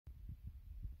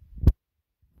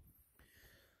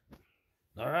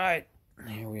All right,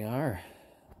 here we are.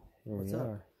 What's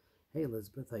up? Hey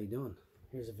Elizabeth, how you doing?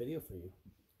 Here's a video for you.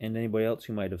 And anybody else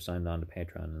who might have signed on to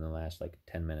Patreon in the last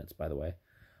 10 minutes, by the way.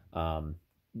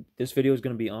 This video is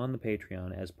going to be on the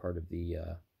Patreon as part of the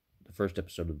first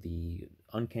episode of the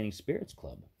Uncanny Spirits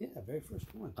Club. Yeah, very first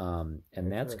one.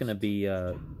 And that's going to be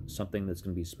something that's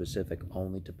going to be specific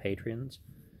only to patrons.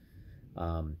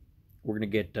 We're going to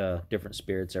get different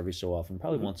spirits every so often,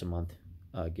 probably once a month,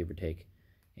 give or take,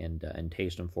 and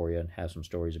taste them for you and have some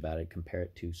stories about it, compare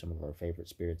it to some of our favorite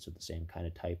spirits of the same kind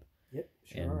of type. Yep,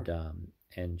 sure.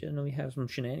 And generally have some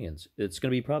shenanigans. It's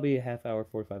going to be probably a half-hour,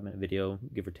 45-minute video,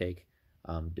 give or take,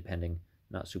 depending,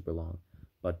 not super long.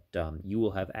 But you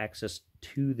will have access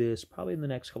to this probably in the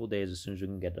next couple of days as soon as we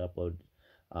can get it uploaded.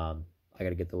 I got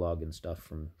to get the login stuff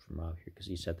from Rob here because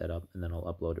he set that up, and then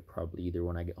I'll upload it probably either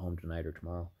when I get home tonight or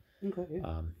tomorrow. Okay,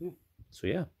 yeah. So,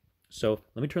 yeah. So,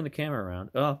 let me turn the camera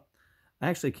around. Oh, I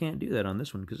actually can't do that on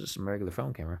this one because it's a regular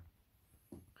phone camera.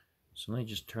 So, let me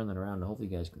just turn that around, and hopefully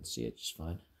you guys can see it just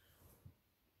fine.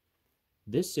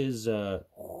 This is, let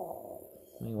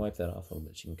me wipe that off a little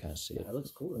bit so you can kind of see it. That looks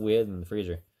cool. We had it in the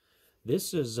freezer.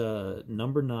 This is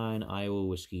number 9 Iowa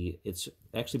whiskey. It's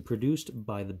actually produced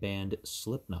by the band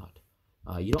Slipknot.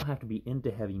 You don't have to be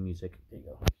into heavy music. There you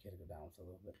go. You gotta go down a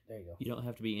little bit. There you go. You don't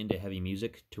have to be into heavy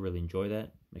music to really enjoy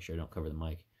that. Make sure I don't cover the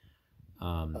mic.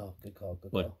 Oh, good call.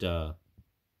 Good call.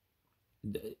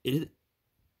 But it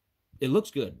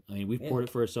looks good. I mean, we've poured it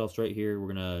for ourselves right here.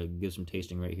 We're gonna give some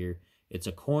tasting right here. It's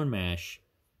a corn mash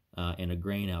and a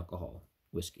grain alcohol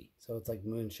whiskey. So it's like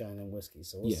moonshine and whiskey.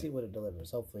 So we'll see what it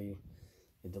delivers. Hopefully,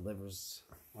 it delivers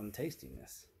on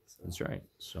tastiness. So. That's right.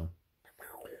 So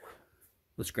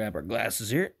let's grab our glasses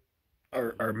here,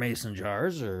 our mason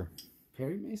jars, or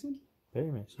Perry Mason.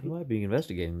 Perry Mason. You might be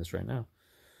investigating this right now.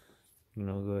 You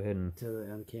know, go ahead and to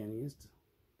the uncanniest.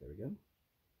 There we go.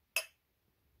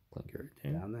 Clink it right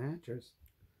there. Down the hatchers.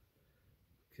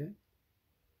 Okay.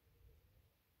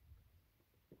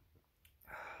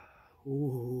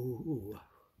 Ooh.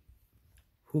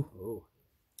 Ooh.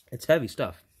 It's heavy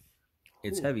stuff.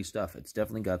 It's heavy stuff. It's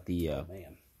definitely got the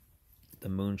the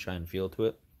moonshine feel to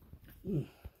it.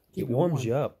 It warms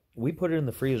you up. We put it in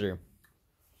the freezer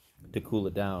to cool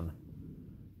it down.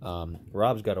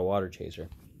 Rob's got a water chaser.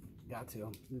 Got to.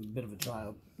 I'm a bit of a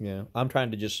child. Yeah. I'm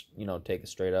trying to just, take it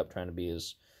straight up, trying to be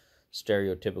as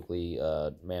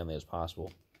stereotypically manly as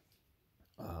possible.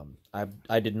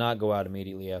 I did not go out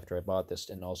immediately after I bought this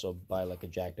and also buy a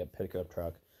jacked up pickup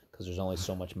truck because there's only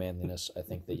so much manliness I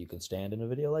think that you can stand in a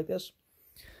video like this.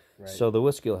 Right. So the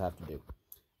whiskey will have to do.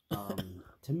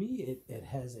 To me, it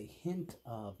has a hint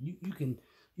of you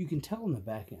can tell in the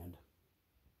back end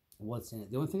what's in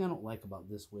it. The only thing I don't like about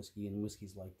this whiskey and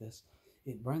whiskeys like this,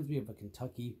 it reminds me of a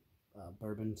Kentucky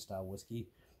bourbon style whiskey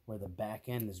where the back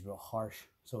end is real harsh,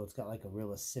 so it's got a real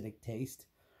acidic taste.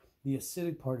 The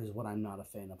acidic part is what I'm not a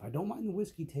fan of. I don't mind the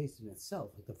whiskey taste in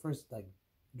itself. The first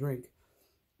drink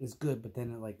is good, but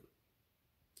then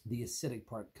the acidic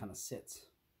part kind of sits.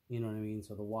 You know what I mean?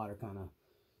 So the water kind of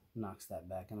knocks that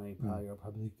back. I know you're probably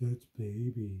like, that's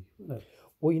baby.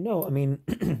 Well, I mean,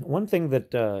 one thing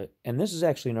that, and this is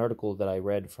actually an article that I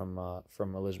read from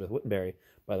Elizabeth Wittenberry,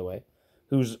 by the way,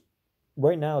 who's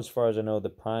right now, as far as I know, the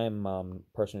prime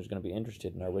person who's going to be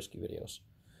interested in our whiskey videos.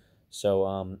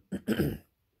 So,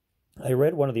 I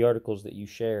read one of the articles that you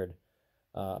shared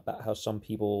about how some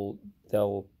people,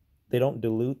 they don't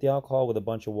dilute the alcohol with a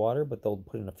bunch of water, but they'll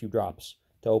put in a few drops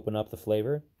to open up the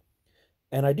flavor.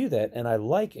 And I do that, and I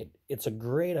like it. It's a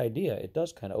great idea. It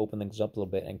does kind of open things up a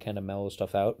little bit and kind of mellow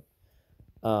stuff out.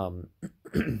 So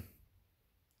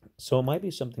it might be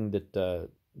something that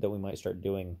we might start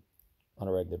doing on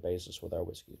a regular basis with our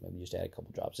whiskeys. Maybe just add a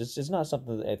couple drops. It's not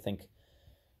something that I think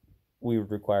we would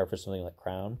require for something like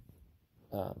Crown.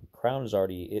 Crown is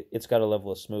already, it's got a level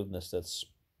of smoothness that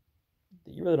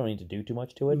you really don't need to do too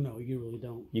much to it. No, you really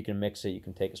don't. You can mix it, you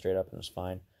can take it straight up, and it's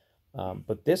fine.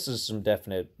 But this is some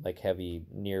definite heavy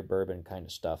near bourbon kind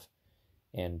of stuff,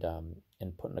 and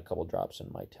putting a couple drops in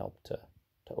might help to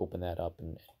open that up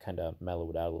and kind of mellow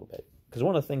it out a little bit. Because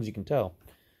one of the things you can tell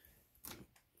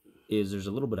is there's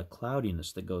a little bit of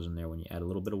cloudiness that goes in there when you add a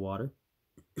little bit of water,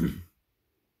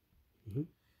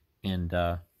 and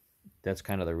that's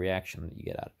kind of the reaction that you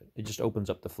get out of it. It just opens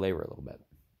up the flavor a little bit.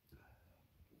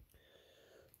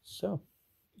 So,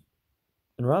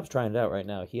 and Rob's trying it out right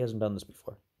now. He hasn't done this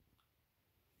before.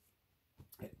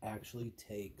 It actually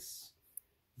takes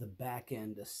the back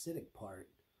end acidic part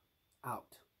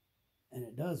out, and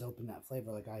it does open that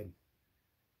flavor.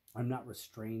 I'm not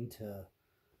restrained to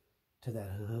that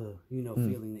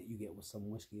feeling that you get with some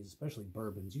whiskeys, especially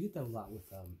bourbons. You get that a lot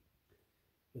with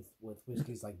with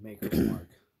whiskeys like Maker's Mark,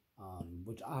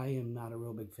 which I am not a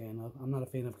real big fan of. I'm not a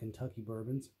fan of Kentucky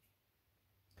bourbons,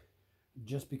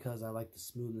 just because I like the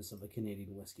smoothness of a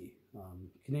Canadian whiskey.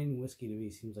 Canadian whiskey to me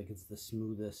seems like it's the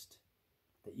smoothest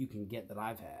that you can get that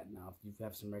I've had. Now, if you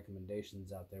have some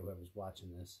recommendations out there, whoever's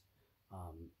watching this,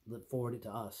 forward it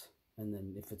to us, and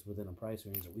then if it's within a price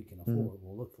range that we can afford,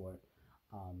 we'll look for it.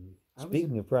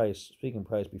 Speaking of price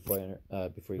before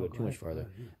you go too much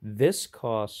farther, yeah. this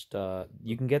cost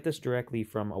you can get this directly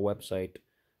from a website,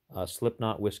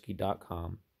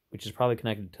 slipknotwhiskey.com, which is probably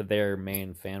connected to their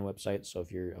main fan website. So if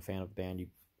you're a fan of the band, you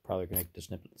probably connect to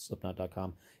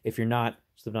slipknot.com. If you're not,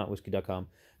 slipknotwhiskey.com.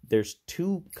 There's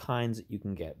two kinds that you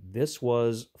can get. This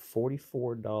was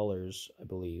 $44, I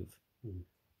believe,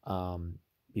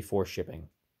 before shipping.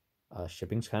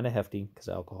 Shipping's kind of hefty because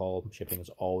alcohol shipping is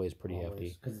always pretty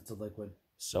hefty because it's a liquid.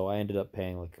 So I ended up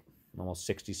paying like almost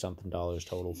 $60-something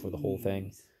total for the whole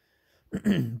thing.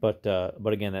 but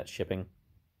again, that's shipping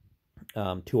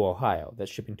to Ohio. That's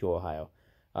shipping to Ohio.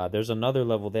 There's another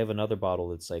level. They have another bottle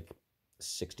that's like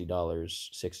 $60,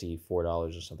 $64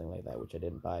 or something like that, which I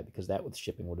didn't buy because that with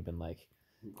shipping would have been like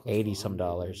 $80-some.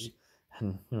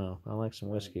 And I like some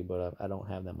whiskey, but I don't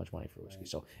have that much money for whiskey. Right.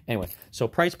 So anyway,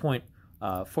 price point.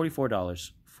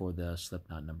 $44 for the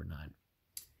Slipknot number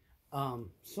 9.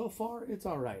 So far it's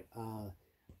all right.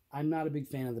 I'm not a big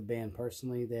fan of the band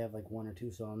personally. They have like one or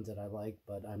two songs that I like,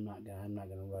 but I'm not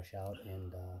gonna rush out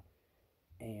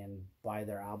and buy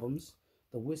their albums.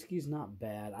 The whiskey's not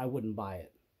bad. I wouldn't buy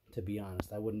it, to be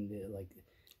honest. I wouldn't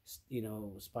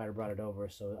Spider brought it over,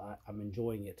 so I'm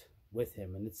enjoying it with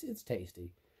him, and it's tasty.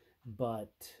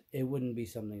 But it wouldn't be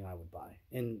something I would buy.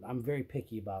 And I'm very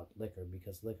picky about liquor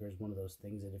because liquor is one of those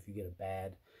things that if you get a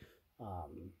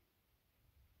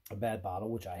bad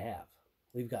bottle, which I have,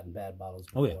 we've gotten bad bottles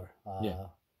before. Oh, yeah.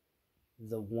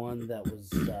 The one that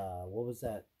was what was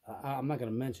that? I'm not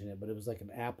going to mention it, but it was like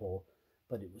an apple,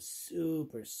 but it was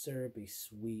super syrupy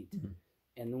sweet. Mm-hmm.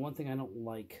 And the one thing I don't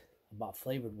like about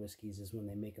flavored whiskeys is when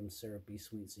they make them syrupy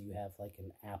sweet, so you have like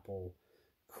an apple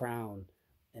crown.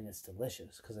 And it's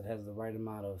delicious because it has the right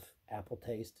amount of apple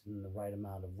taste and the right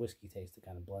amount of whiskey taste that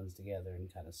kind of blends together and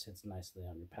kind of sits nicely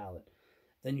on your palate.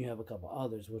 Then you have a couple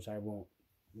others which I won't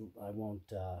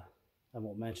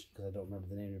mention because I don't remember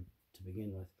the name to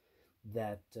begin with,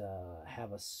 that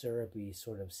have a syrupy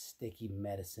sort of sticky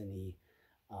medicine-y,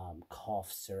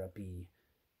 cough syrupy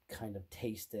kind of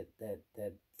taste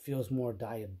that feels more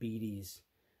diabetes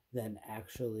than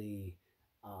actually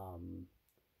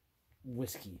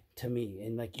whiskey to me.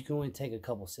 And like you can only take a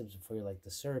couple sips before you like the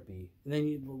syrupy, and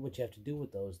then what you have to do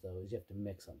with those though is you have to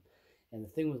mix them. And the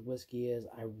thing with whiskey is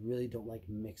I really don't like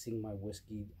mixing my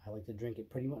whiskey. I like to drink it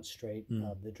pretty much straight.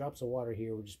 The drops of water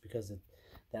here were just because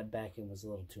that back end was a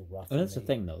little too rough. And that's the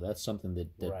thing though, that's something that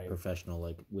right. Professional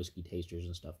like whiskey tasters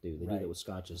and stuff do. They do that with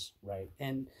scotches, right?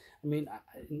 And I mean,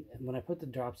 when I put the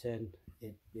drops in,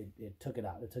 it took it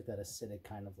out. It took that acidic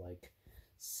kind of like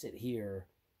sit here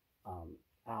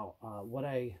out. Let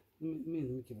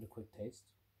me give it a quick taste.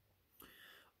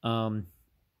 And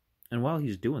while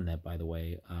he's doing that, by the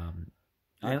way,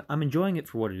 I'm enjoying it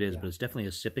for what it is, but it's definitely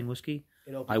a sipping whiskey.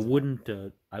 I wouldn't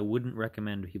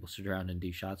recommend people sit around and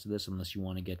do shots of this unless you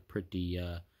want to get pretty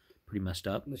messed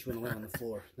up. Unless you want to lay on the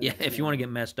floor. Yeah, if you want to get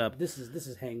messed up. This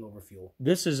is hangover fuel.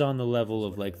 This is on the level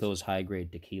of like those high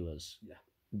grade tequilas. Yeah.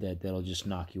 That'll just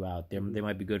knock you out. They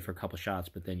might be good for a couple shots,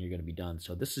 but then you're going to be done.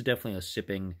 So this is definitely a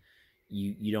sipping.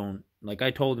 You don't, like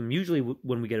I told them, usually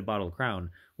when we get a bottle of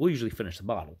Crown, we'll usually finish the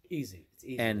bottle. Easy. It's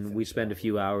easy. And we spend a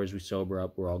few hours, we sober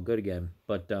up, we're all good again.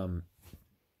 But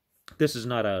this is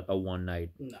not a one night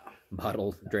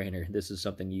bottle drainer. This is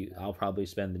something I'll probably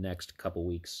spend the next couple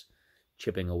weeks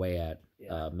chipping away at.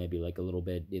 Maybe like a little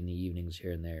bit in the evenings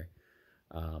here and there.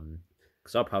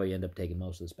 Because I'll probably end up taking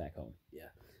most of this back home. Yeah.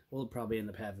 We'll probably end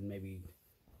up having maybe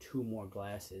 2 more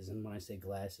glasses. And when I say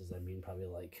glasses, I mean probably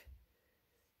like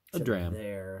a dram.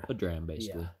 A dram,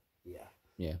 basically. Yeah.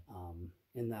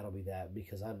 And that'll be that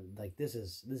because I'm like this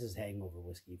is hangover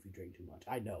whiskey if you drink too much.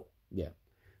 I know. Yeah.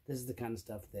 This is the kind of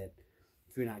stuff that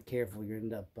if you're not careful, you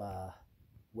end up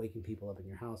waking people up in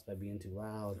your house by being too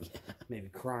loud, maybe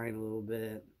crying a little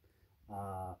bit,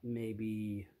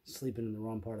 maybe sleeping in the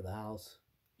wrong part of the house.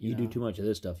 You do too much of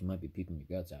this stuff, you might be puking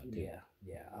your guts out too.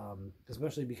 Yeah.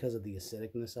 Especially because of the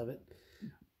acidicness of it.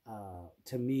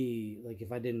 To me, like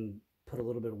if I didn't put a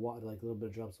little bit of water, like a little bit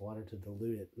of drops of water to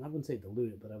dilute it, and I wouldn't say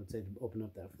dilute it, but I would say to open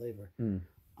up that flavor.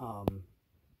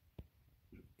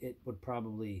 It would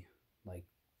probably like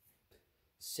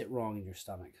sit wrong in your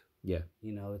stomach. Yeah.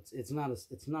 You know, it's not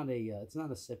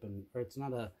a sipping, or it's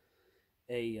not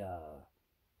a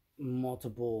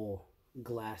multiple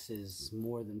glasses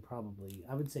more than probably,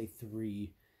 I would say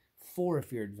 3, 4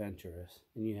 if you're adventurous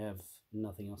and you have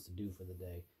nothing else to do for the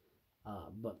day.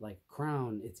 But like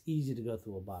Crown, it's easy to go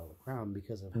through a bottle of Crown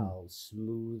because of how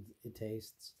smooth it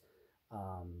tastes.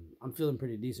 I'm feeling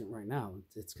pretty decent right now.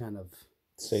 It's kind of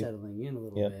settling in a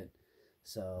little bit,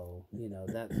 so you know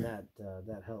that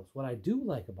helps. What I do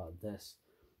like about this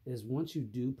is once you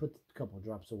do put a couple of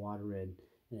drops of water in,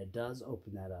 and it does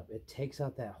open that up, it takes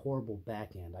out that horrible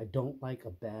back end. I don't like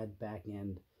a bad back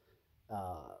end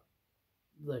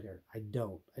liquor. I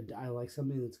don't. I like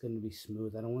something that's going to be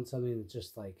smooth. I don't want something that's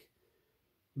just like,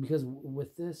 because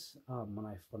with this, when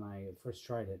I first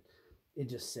tried it, it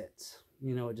just sits.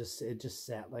 You know, it just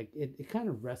sat like it kind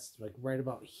of rests like right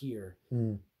about here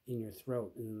in your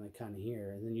throat, and then like kind of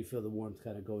here, and then you feel the warmth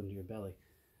kind of go into your belly.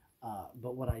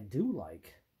 But what I do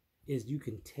like is you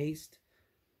can taste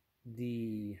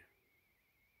the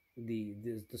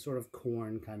sort of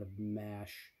corn kind of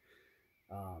mash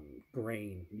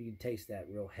grain. You can taste that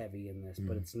real heavy in this,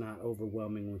 but it's not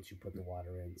overwhelming once you put the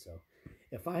water in. So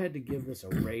if I had to give this a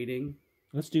rating,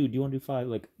 do you want to do 5,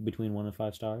 like between 1 and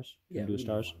 5 stars? Yeah, do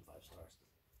stars. 1 and 5 stars.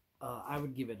 I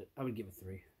would give it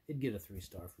 3. It'd get a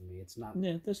 3-star from me. It's not.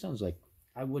 Yeah, that sounds like.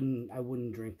 I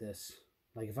wouldn't drink this.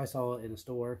 Like if I saw it in a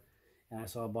store and I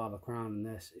saw a bottle of Crown in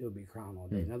this, it would be Crown all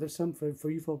day. Now there's some for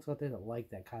you folks out there that like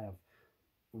that kind of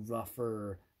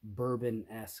rougher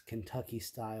bourbon-esque Kentucky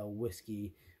style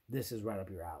whiskey. This is right up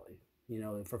your alley. You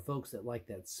know, for folks that like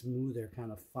that smoother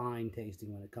kind of fine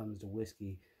tasting when it comes to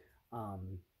whiskey,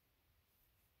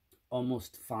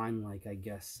 almost fine like I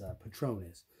guess Patron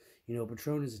is. You know,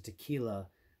 Patron is a tequila,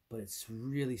 but it's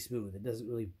really smooth. It doesn't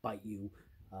really bite you.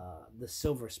 The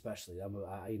silver, especially.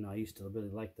 I used to really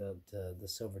like the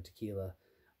silver tequila.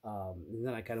 And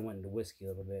then I kind of went into whiskey a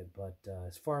little bit. But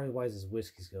as far as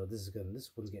whiskeys go, this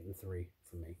one's getting 3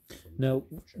 for me. Now,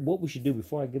 sure. What we should do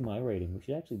before I give my rating, we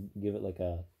should actually give it like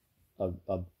a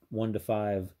 1 to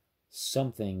 5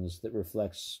 somethings that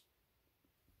reflects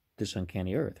this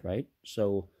uncanny earth, right?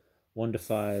 So 1 to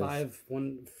 5.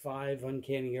 5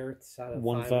 uncanny earths out of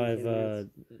 1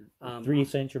 5. 3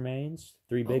 Saint Germains,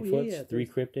 3 Bigfoots, 3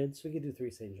 cryptids. We could do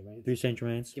 3 Saint Germains. 3 Saint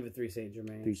Germains. Give it 3 Saint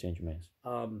Germains. 3 Saint Germains.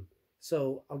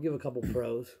 So I'll give a couple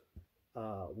pros.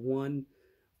 One,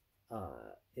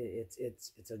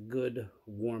 it's a good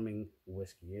warming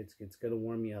whiskey. It's gonna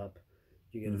warm you up.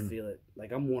 You're gonna feel it.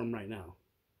 Like I'm warm right now.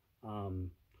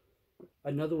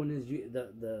 Another one is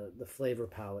the flavor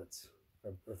palettes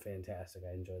are fantastic.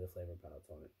 I enjoy the flavor palettes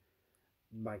on it.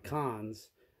 My cons,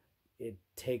 it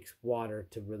takes water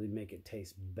to really make it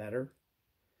taste better,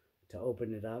 to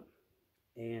open it up,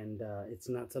 and it's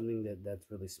not something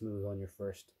that's really smooth on your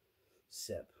first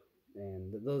sip.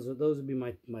 And those would be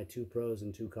my 2 pros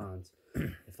and 2 cons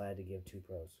if I had to give 2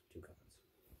 pros, 2 cons.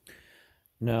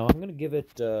 No, I'm gonna give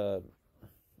it.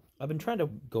 I've been trying to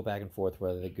go back and forth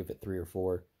whether to give it 3 or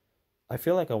 4. I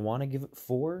feel like I want to give it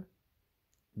 4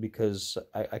 because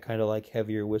I kind of like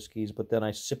heavier whiskeys, but then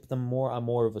I sip them more. I'm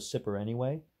more of a sipper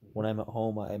anyway. When I'm at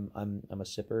home, I'm a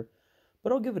sipper,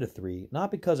 but I'll give it a 3. Not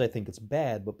because I think it's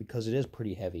bad, but because it is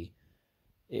pretty heavy.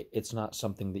 It's not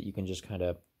something that you can just kind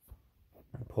of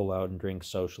pull out and drink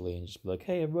socially and just be like,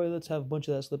 hey, everybody, let's have a bunch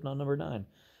of that Slipknot number 9.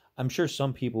 I'm sure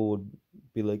some people would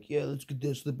be like, yeah, let's get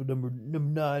that Slipknot number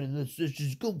 9 and let's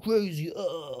just go crazy.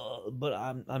 But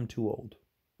I'm too old.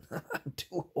 I'm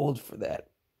too old for that.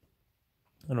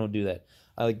 I don't do that.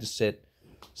 I like to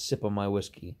sip on my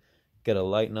whiskey, get a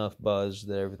light enough buzz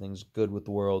that everything's good with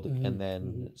the world, and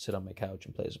then sit on my couch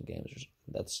and play some games.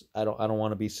 I don't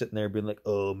want to be sitting there being like,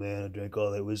 oh man, I drank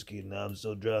all that whiskey and now I'm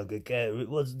so drunk I can't.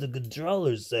 What's the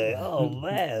controller say? Oh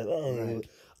man, right.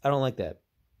 I don't like that.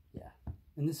 Yeah,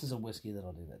 and this is a whiskey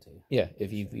that'll do that to you. Yeah,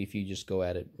 if you just go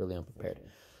at it really unprepared.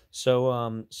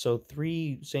 Sure. So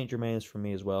 3 Saint Germains for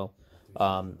me as well.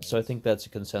 So I think that's a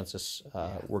consensus.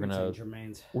 We're gonna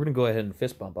go ahead and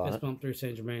fist bump on it. Fist bump 3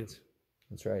 Saint Germains.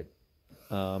 That's right.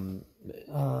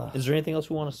 Is there anything else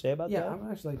we want to say about that? Yeah, I would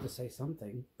actually like to say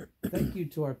something. Thank you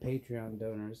to our Patreon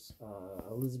donors,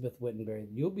 Elizabeth Wittenberry.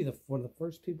 You'll be one of the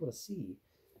first people to see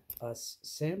us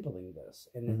sampling this,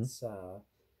 and it's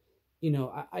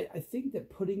I think that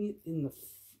putting it in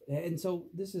and so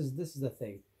this is the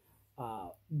thing.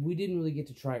 We didn't really get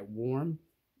to try it warm.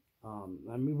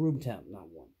 I mean room temp, not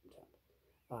warm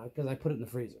temp, because I put it in the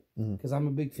freezer. Because I'm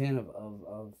a big fan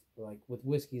of like with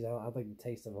whiskeys, I like the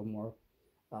taste of a more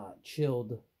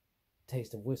chilled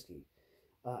taste of whiskey.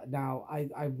 Now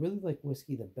I really like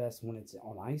whiskey the best when it's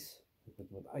on ice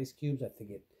with ice cubes. I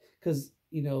think because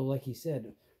like he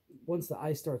said, once the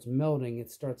ice starts melting, it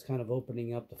starts kind of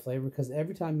opening up the flavor. Because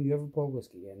every time you ever pour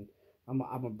whiskey in, I'm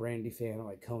a brandy fan. I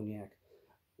like cognac.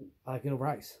 I like it over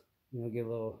ice.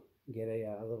 Get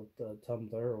a little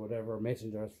tumbler or whatever, or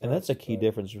mason jars. And that's a key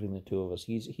difference between the two of us.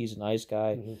 He's an ice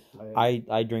guy. Mm-hmm.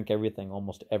 I drink everything,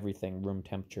 almost everything, room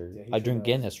temperature. Yeah, I drink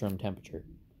Guinness room temperature,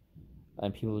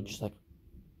 and people are just like,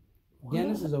 what?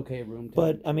 Guinness is okay room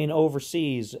temperature. But I mean,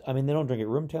 overseas, I mean, they don't drink it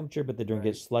room temperature, but they drink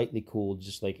it slightly cooled,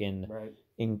 just like in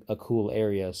a cool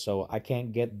area. So I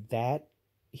can't get that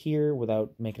here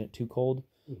without making it too cold.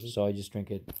 Mm-hmm. So I just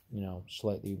drink it,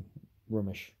 slightly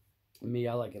roomish. Me,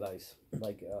 I like it ice.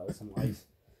 Like some ice,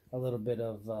 a little bit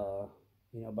of,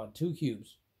 about 2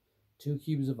 cubes. 2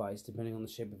 cubes of ice, depending on the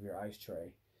shape of your ice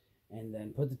tray. And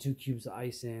then put the 2 cubes of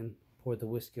ice in, pour the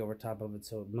whiskey over top of it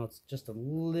so it melts just a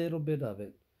little bit of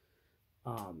it.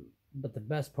 But the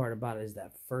best part about it is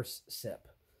that first sip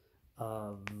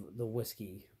of the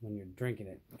whiskey when you're drinking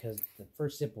it, because the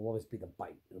first sip will always be the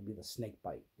bite. It'll be the snake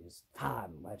bite. It's hot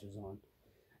and latches on.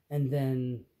 And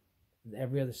then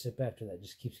every other sip after that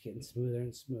just keeps getting smoother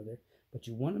and smoother. But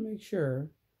you want to make sure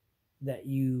that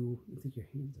I think your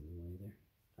hand's in the way there.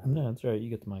 No, that's right. You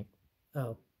get the mic.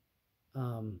 Oh.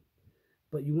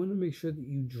 But you want to make sure that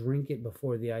you drink it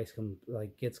before the ice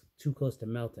gets too close to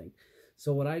melting.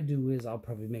 So what I do is I'll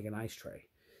probably make an ice tray,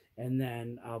 and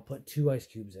then I'll put 2 ice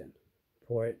cubes in,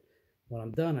 pour it. When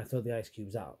I'm done, I throw the ice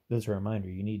cubes out. That's a reminder.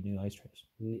 You need new ice trays.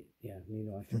 Need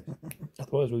new ice trays.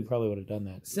 Otherwise, we probably would have done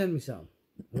that. Send me some.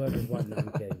 Whoever's watching,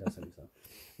 I'm kidding. Don't send me some.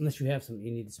 Unless you have some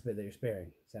you need to spare that you're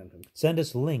sparing. Send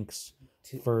us links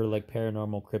for like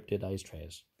paranormal cryptid ice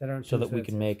trays that aren't so that we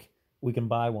can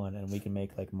buy one and we can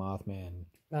make like Mothman.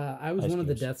 I was one of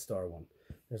the Death Star one.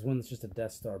 There's one that's just a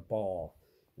Death Star ball.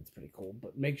 It's pretty cool.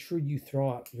 But make sure you throw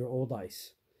out your old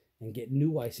ice and get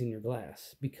new ice in your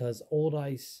glass, because old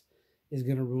ice is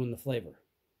going to ruin the flavor.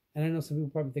 And I know some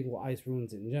people probably think, well, ice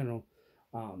ruins it in general.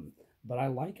 But I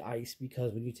like ice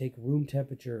because when you take room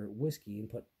temperature whiskey and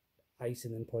put ice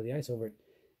and then pour the ice over it,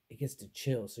 it gets to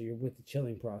chill. So you're with the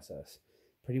chilling process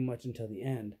pretty much until the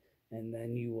end. And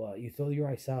then you throw your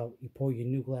ice out, you pour your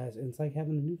new glass, and it's like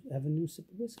having a new sip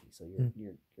of whiskey. So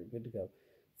you're good to go.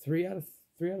 3 out of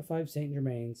 5 Saint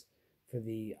Germains for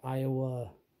the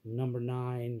Iowa number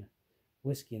 9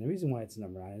 whiskey. And the reason why it's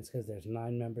number 9 is because there's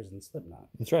 9 members in Slipknot.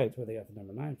 That's right. That's where they got the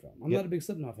number 9 from. I'm not a big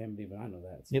Slipknot fan, but even I know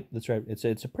that. So. Yep, that's right.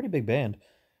 It's a pretty big band.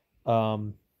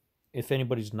 If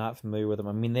anybody's not familiar with them,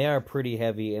 I mean, they are pretty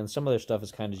heavy, and some of their stuff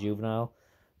is kind of juvenile.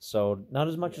 So not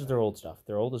as much as their old stuff.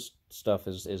 Their oldest stuff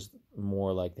is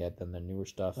more like that than their newer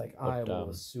stuff. Like Iowa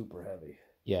was super heavy.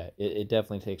 Yeah, it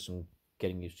definitely takes some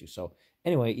getting used to. So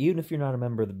anyway, even if you're not a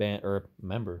member of the band, or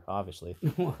member, obviously,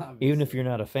 even if you're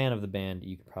not a fan of the band,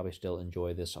 you can probably still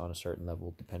enjoy this on a certain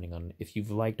level, depending on if you've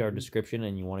liked our description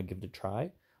and you want to give it a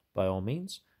try, by all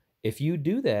means. If you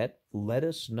do that, let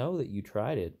us know that you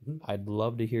tried it. I'd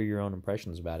love to hear your own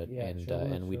impressions about it,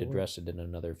 and we'd address it in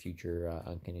another future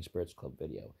Uncanny Spirits Club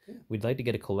video. Yeah. We'd like to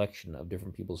get a collection of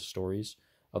different people's stories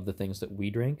of the things that we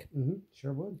drink.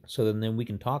 Sure would. So then we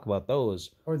can talk about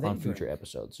those on future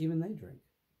episodes. Even they drink.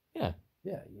 Yeah.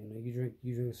 Yeah, you drink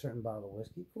a certain bottle of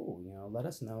whiskey. Cool. Let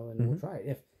us know and we'll try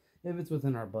it if it's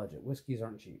within our budget. Whiskeys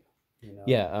aren't cheap.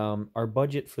 Yeah, our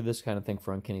budget for this kind of thing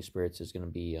for Uncanny Spirits is going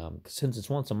to be, since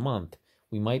it's once a month,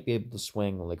 we might be able to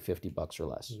swing like $50 or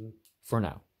less for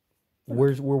now.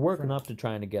 We're working up to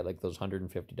trying to get like those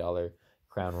 $150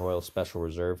 Crown Royal Special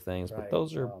Reserve things, but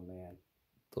those are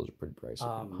pretty pricey.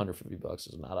 $150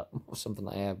 is not something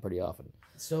I have pretty often.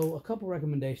 So a couple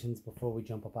recommendations before we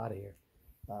jump up out of here.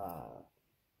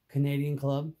 Canadian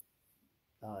Club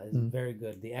is very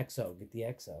good. The XO, get the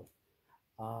XO.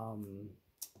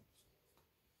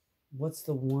 What's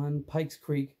the one? Pikes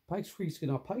Creek. Pikes Creek.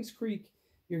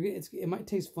 It might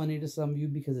taste funny to some of you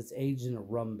because it's aged in a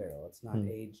rum barrel. It's not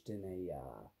aged in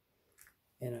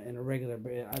a regular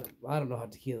barrel. I don't know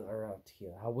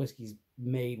how whiskey's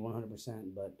made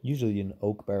 100%, but usually in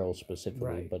oak barrels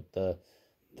specifically. Right. But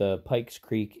the Pikes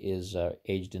Creek is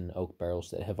aged in oak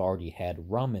barrels that have already had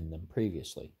rum in them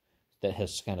previously, that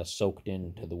has kind of soaked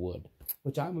into the wood,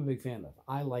 which I'm a big fan of.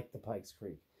 I like the Pikes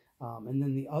Creek. And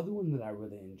then the other one that I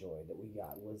really enjoyed that we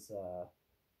got was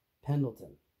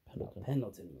Pendleton.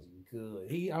 Pendleton was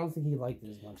good. I don't think he liked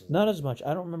it as much. Not as much.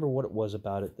 I don't remember what it was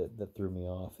about it that threw me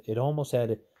off. It almost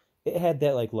had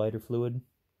that like lighter fluid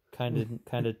kind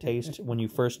of taste when you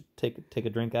first take a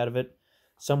drink out of it.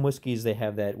 Some whiskeys they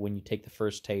have that when you take the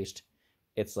first taste,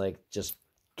 it's like just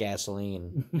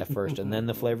gasoline at first, and then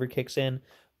the flavor kicks in.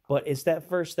 But it's that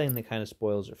first thing that kind of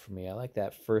spoils it for me. I like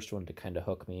that first one to kind of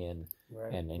hook me in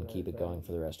and keep it going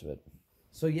for the rest of it.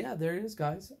 So yeah, there it is,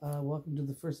 guys. Welcome to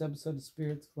the first episode of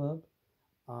Spirits Club.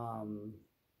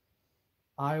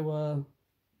 Iowa,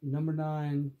 number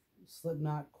 9,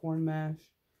 Slipknot, Corn Mash.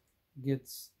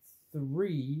 gets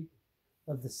 3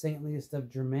 of the saintliest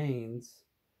of Germains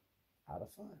out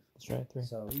of 5. That's right, 3.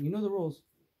 So you know the rules.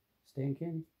 Stay in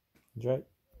candy. That's right.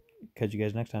 Catch you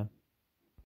guys next time.